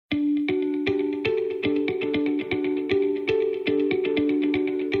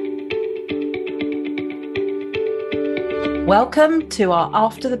Welcome to our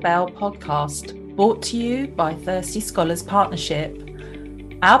After the Bell podcast, brought to you by Thirsty Scholars Partnership.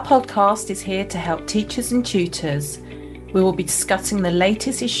 Our podcast is here to help teachers and tutors. We will be discussing the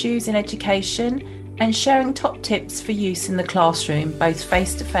latest issues in education and sharing top tips for use in the classroom, both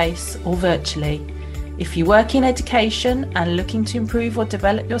face-to-face or virtually. If you work in education and looking to improve or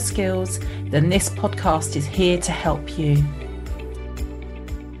develop your skills, then this podcast is here to help you.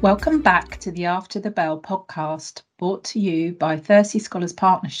 Welcome back to the After the Bell podcast, brought to you by Thirsty Scholars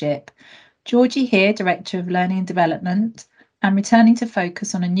Partnership. Georgie here, Director of Learning and Development, and returning to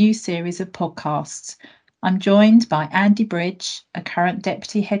focus on a new series of podcasts. I'm joined by Andy Bridge, a current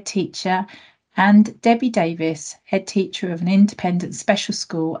Deputy Head Teacher, and Debbie Davis, Head Teacher of an independent special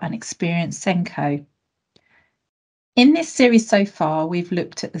school and experienced SENCO. In this series so far, we've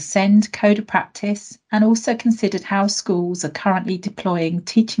looked at the SEND Code of Practice and also considered how schools are currently deploying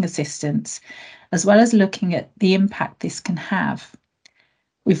teaching assistants, as well as looking at the impact this can have.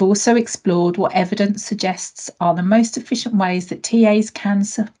 We've also explored what evidence suggests are the most efficient ways that TAs can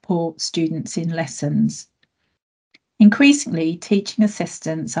support students in lessons. Increasingly, teaching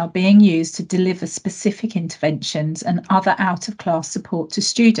assistants are being used to deliver specific interventions and other out-of-class support to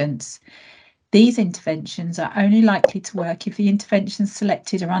students. These interventions are only likely to work if the interventions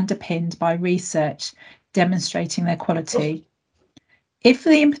selected are underpinned by research demonstrating their quality. If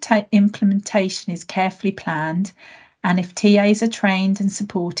the implementation is carefully planned, and if TAs are trained and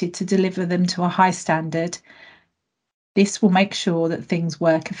supported to deliver them to a high standard, this will make sure that things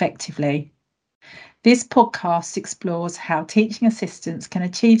work effectively. This podcast explores how teaching assistants can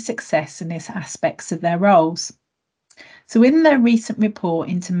achieve success in these aspects of their roles. So in their recent report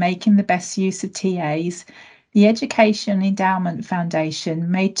into making the best use of TAs, the Education Endowment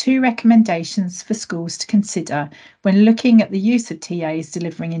Foundation made two recommendations for schools to consider when looking at the use of TAs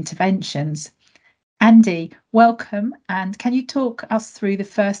delivering interventions. Andy, welcome, and can you talk us through the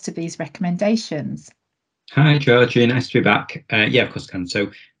first of these recommendations? Hi, Georgie. Nice to be back. Yeah, of course I can. So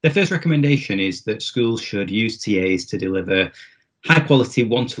the first recommendation is that schools should use TAs to deliver high-quality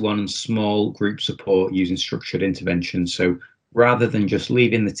one-to-one and small group support using structured interventions. So rather than just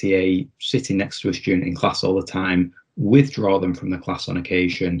leaving the TA sitting next to a student in class all the time, withdraw them from the class on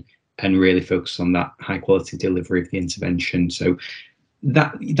occasion and really focus on that high-quality delivery of the intervention. So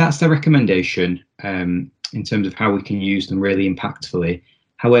that's the recommendation in terms of how we can use them really impactfully.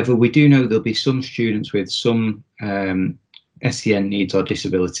 However, we do know there'll be some students with some SEN needs or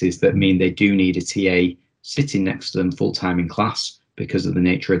disabilities that mean they do need a TA sitting next to them full-time in class because of the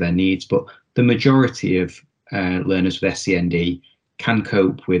nature of their needs. But the majority of learners with SEND can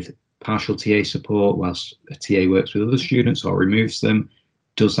cope with partial TA support whilst a TA works with other students or removes them,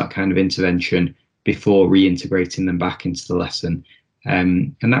 does that kind of intervention before reintegrating them back into the lesson.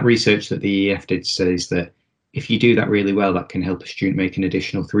 And that research that the EF did says that if you do that really well, that can help a student make an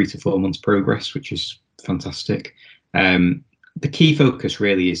additional 3 to 4 months progress, which is fantastic. The key focus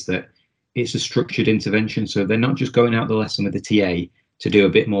really is that it's a structured intervention. So they're not just going out the lesson with the TA to do a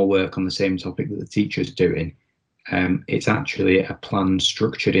bit more work on the same topic that the teacher's doing. It's actually a planned,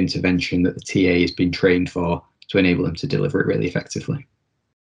 structured intervention that the TA has been trained for to enable them to deliver it really effectively.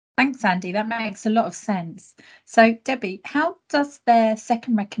 Thanks, Andy. That makes a lot of sense. So, Debbie, how does their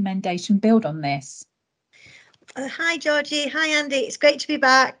second recommendation build on this? Hi, Georgie. Hi, Andy. It's great to be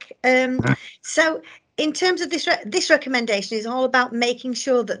back. So in terms of this recommendation is all about making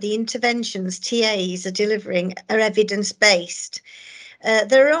sure that the interventions TAs are delivering are evidence-based.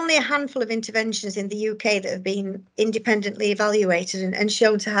 There are only a handful of interventions in the UK that have been independently evaluated and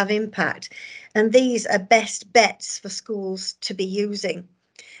shown to have impact, and these are best bets for schools to be using.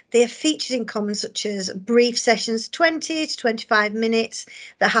 They are featured in comments such as brief sessions, 20 to 25 minutes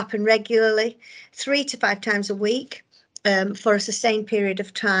that happen regularly, 3 to 5 times a week for a sustained period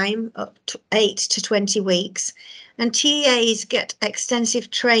of time, up to 8 to 20 weeks. And TAs get extensive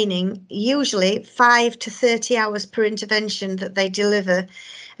training, usually 5 to 30 hours per intervention that they deliver.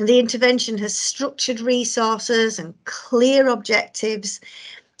 And the intervention has structured resources and clear objectives.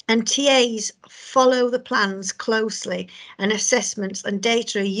 And TAs follow the plans closely, and assessments and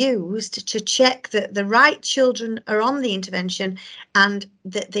data are used to check that the right children are on the intervention and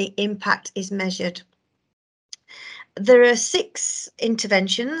that the impact is measured. There are 6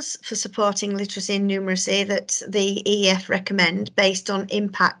 interventions for supporting literacy and numeracy that the EF recommend based on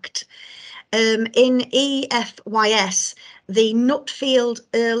impact. In EFYS, the Nutfield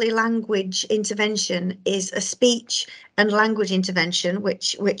Early Language Intervention is a speech and language intervention,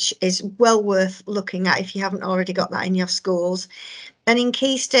 which is well worth looking at if you haven't already got that in your schools. And in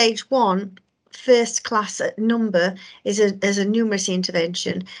Key Stage 1, first class number is a numeracy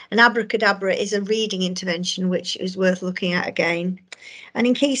intervention, and abracadabra is a reading intervention, which is worth looking at again. And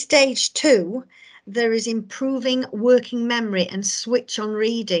in Key Stage 2, there is improving working memory and switch on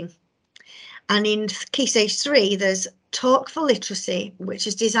reading. And in Key Stage 3, there's Talk for Literacy, which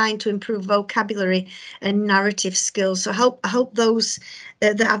is designed to improve vocabulary and narrative skills. So I hope those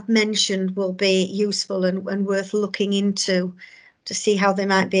that I've mentioned will be useful and worth looking into to see how they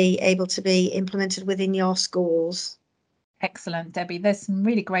might be able to be implemented within your schools. Excellent, Debbie. There's some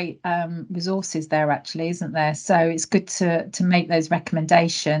really great resources there, actually, isn't there? So it's good to make those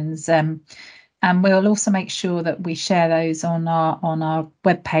recommendations. And we'll also make sure that we share those on our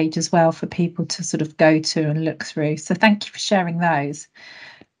webpage as well for people to sort of go to and look through. So thank you for sharing those.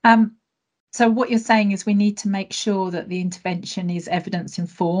 So what you're saying is we need to make sure that the intervention is evidence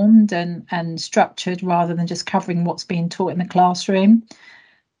informed and structured rather than just covering what's being taught in the classroom,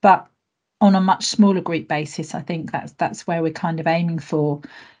 but on a much smaller group basis. I think that's where we're kind of aiming for.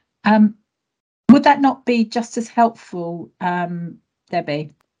 Would that not be just as helpful, Debbie?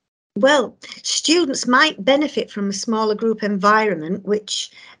 Well, students might benefit from a smaller group environment,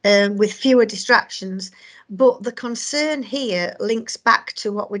 which with fewer distractions, but the concern here links back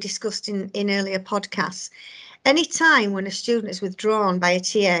to what we discussed in earlier podcasts. Any time when a student is withdrawn by a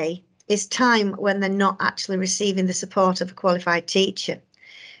TA is time when they're not actually receiving the support of a qualified teacher.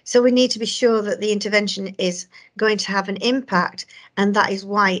 So we need to be sure that the intervention is going to have an impact, and that is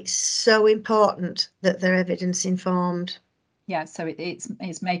why it's so important that they're evidence informed. Yeah, so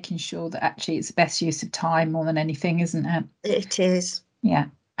it's making sure that actually it's the best use of time more than anything, isn't it? It is. Yeah.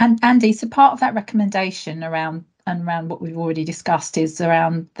 And Andy, so part of that recommendation around what we've already discussed is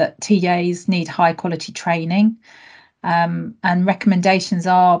around that TAs need high quality training, and recommendations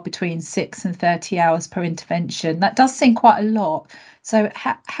are between 6 and 30 hours per intervention. That does seem quite a lot. So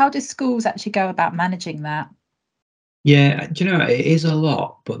how do schools actually go about managing that? Yeah, do you know, it is a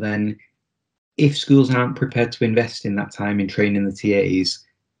lot, but then if schools aren't prepared to invest in that time in training the TAs,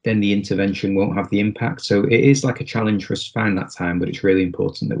 then the intervention won't have the impact. So it is like a challenge for us to find that time, but it's really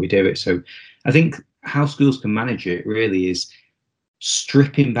important that we do it. So I think how schools can manage it really is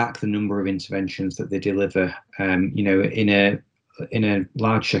stripping back the number of interventions that they deliver. You know, in a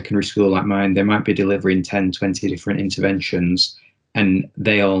large secondary school like mine, they might be delivering 10, 20 different interventions, and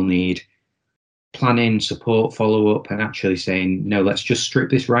they all need planning, support, follow-up, and actually saying, no, let's just strip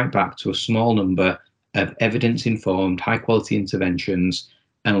this right back to a small number of evidence-informed, high-quality interventions,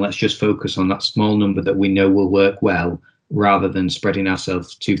 and let's just focus on that small number that we know will work well, rather than spreading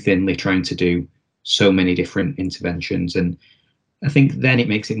ourselves too thinly trying to do so many different interventions. And I think then it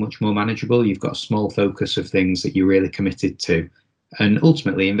makes it much more manageable. You've got a small focus of things that you're really committed to. And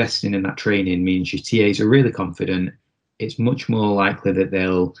ultimately, investing in that training means your TAs are really confident. It's much more likely that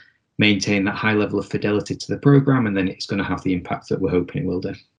they'll maintain that high level of fidelity to the programme, and then it's going to have the impact that we're hoping it will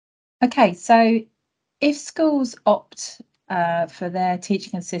do. Okay, so if schools opt for their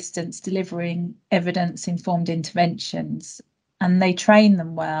teaching assistants delivering evidence-informed interventions, and they train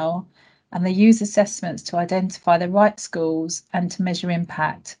them well, and they use assessments to identify the right schools and to measure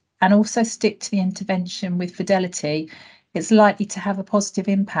impact, and also stick to the intervention with fidelity, it's likely to have a positive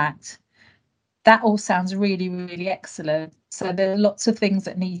impact. That all sounds really, really excellent. So there are lots of things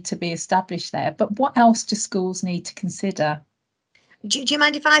that need to be established there. But what else do schools need to consider? Do you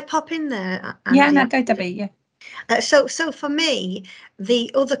mind if I pop in there, Andy? Yeah, no, go, Debbie. Yeah. So for me,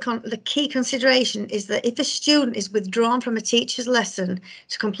 the key consideration is that if a student is withdrawn from a teacher's lesson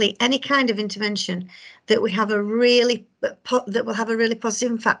to complete any kind of intervention, that will have a really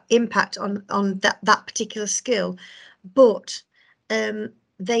positive impact on that particular skill, but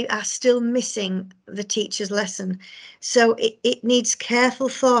they are still missing the teacher's lesson. So it needs careful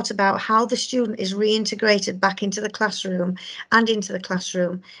thought about how the student is reintegrated back into the classroom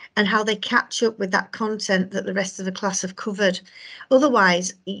and how they catch up with that content that the rest of the class have covered.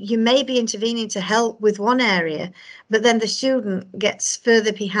 Otherwise, you may be intervening to help with one area, but then the student gets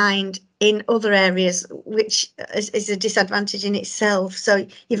further behind in other areas, which is a disadvantage in itself. So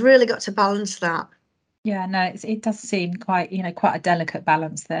you've really got to balance that. Yeah, no, it does seem quite a delicate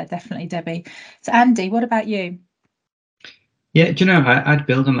balance there, definitely, Debbie. So Andy, what about you? Yeah, do you know, I'd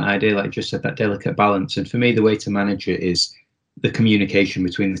build on that idea, like just said, that delicate balance. And for me, the way to manage it is the communication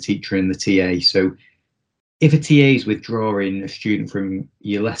between the teacher and the TA. So if a TA is withdrawing a student from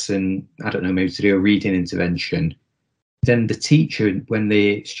your lesson, I don't know, maybe to do a reading intervention, then the teacher, when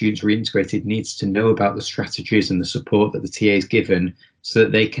the student's reintegrated, needs to know about the strategies and the support that the TA is given so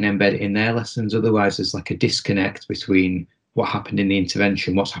that they can embed it in their lessons. Otherwise, there's like a disconnect between what happened in the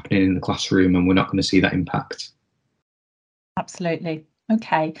intervention, what's happening in the classroom, and we're not going to see that impact. Absolutely.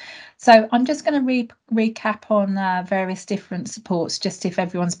 Okay, so I'm just going to recap on various different supports, just if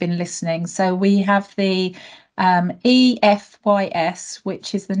everyone's been listening. So we have the EFYS,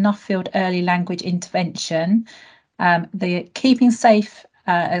 which is the Nuffield Early Language Intervention, the Keeping Safe,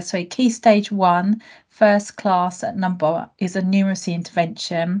 Key Stage 1, first class at number is a numeracy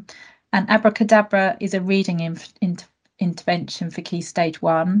intervention, and Abracadabra is a reading intervention for Key Stage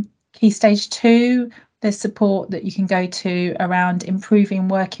 1. Key Stage 2, there's support that you can go to around improving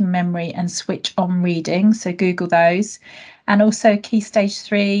working memory and switch on reading, so Google those. And also Key Stage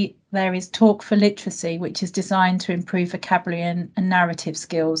 3, there is Talk for Literacy, which is designed to improve vocabulary and narrative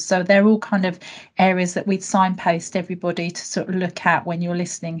skills. So they're all kind of areas that we'd signpost everybody to sort of look at when you're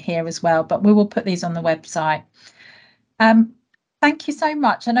listening here as well, but we will put these on the website. Thank you so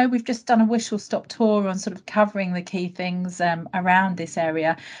much. I know we've just done a whistle-stop tour on sort of covering the key things around this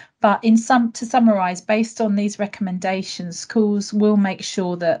area, but to summarise, based on these recommendations, schools will make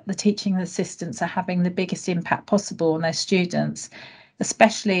sure that the teaching assistants are having the biggest impact possible on their students,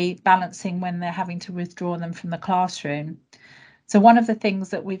 especially balancing when they're having to withdraw them from the classroom. So one of the things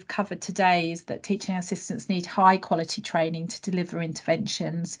that we've covered today is that teaching assistants need high quality training to deliver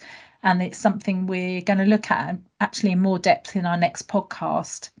interventions. And it's something we're going to look at actually in more depth in our next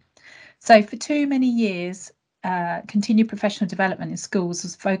podcast. So for too many years, continued professional development in schools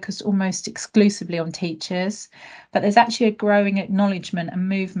was focused almost exclusively on teachers, but there's actually a growing acknowledgement and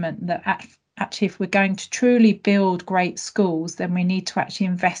movement that actually if we're going to truly build great schools, then we need to actually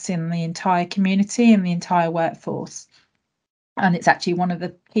invest in the entire community and the entire workforce. And it's actually one of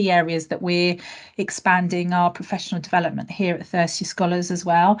the key areas that we're expanding our professional development here at Thirsty Scholars as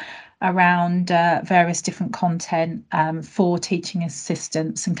well, around various different content for teaching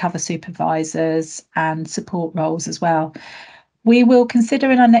assistants and cover supervisors and support roles as well. We will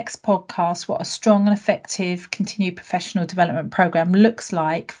consider in our next podcast what a strong and effective continued professional development programme looks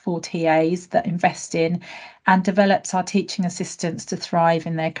like for TAs that invest in and develops our teaching assistants to thrive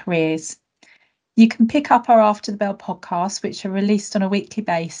in their careers. You can pick up our After the Bell podcasts, which are released on a weekly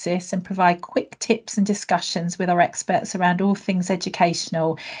basis and provide quick tips and discussions with our experts around all things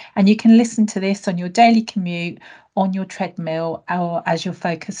educational. And you can listen to this on your daily commute, on your treadmill, or as your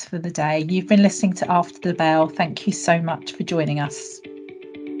focus for the day. You've been listening to After the Bell. Thank you so much for joining us.